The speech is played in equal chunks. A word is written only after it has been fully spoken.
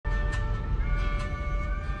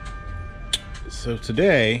So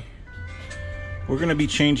today we're going to be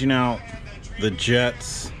changing out the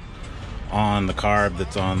jets on the carb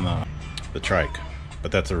that's on the trike,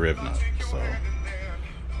 but that's a rib nut. So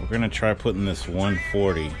we're going to try putting this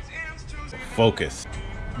 140 focus.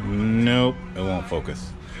 Nope, it won't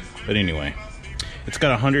focus. But anyway, it's got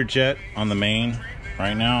 100 jet on the main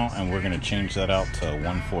right now, and we're going to change that out to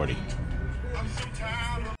 140.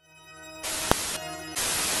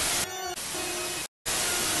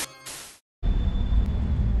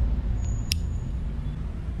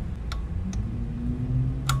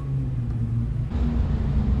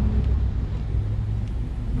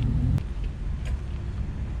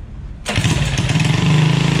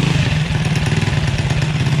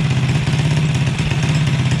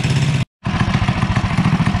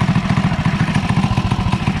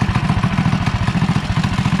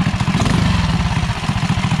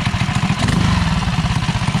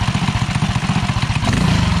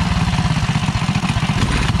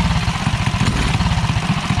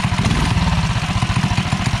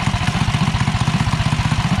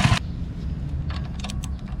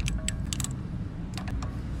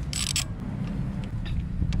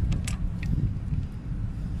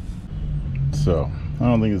 So I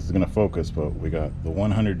don't think this is going to focus, but we got the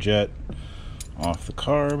 100 jet off the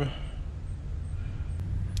carb.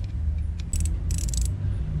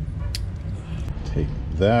 Take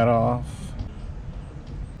that off.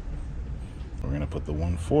 We're going to put the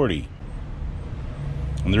 140.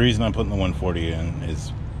 And the reason I'm putting the 140 in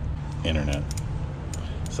is internet.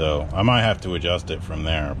 So I might have to adjust it from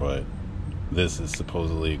there, but this is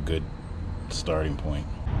supposedly a good starting point.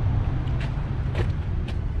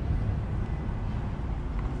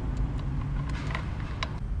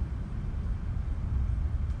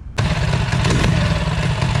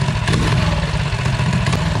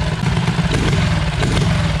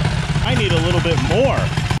 I need a little bit more.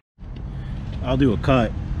 I'll do a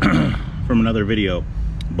cut from another video,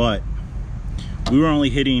 but we were only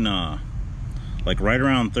hitting like right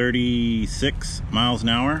around 36 miles an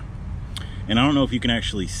hour, and I don't know if you can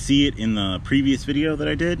actually see it in the previous video that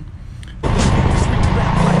I did.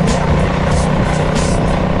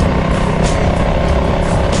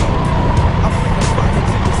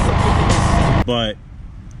 But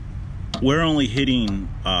we're only hitting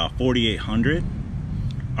 4,800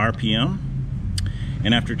 RPM,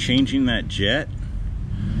 and after changing that jet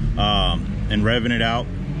and revving it out,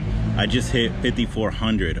 I just hit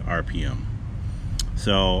 5,400 RPM.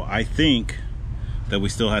 So I think that we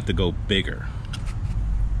still have to go bigger.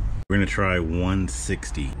 We're gonna try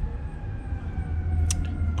 160.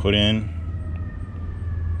 Put in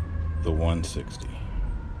the 160.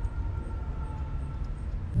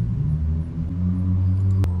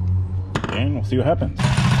 And we'll see what happens.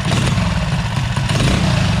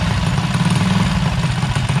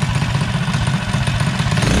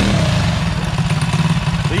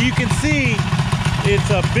 So you can see it's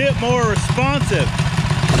a bit more responsive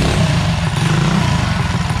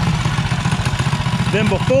than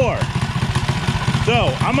before.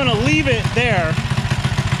 So I'm gonna leave it there,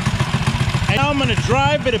 and now I'm gonna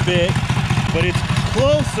drive it a bit, but it's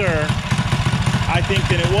closer, I think,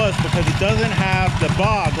 than it was, because it doesn't have the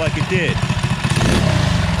bob like it did.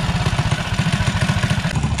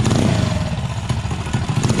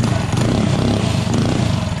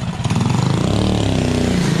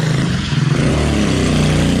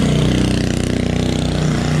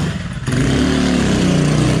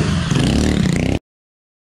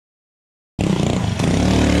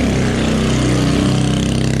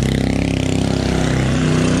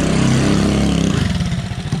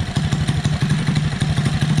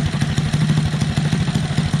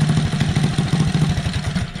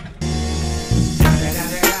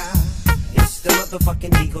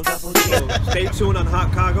 So stay tuned on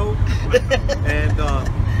Hot Cargo, and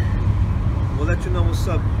we'll let you know what's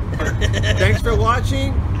up. Thanks for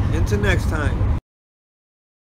watching. Until next time.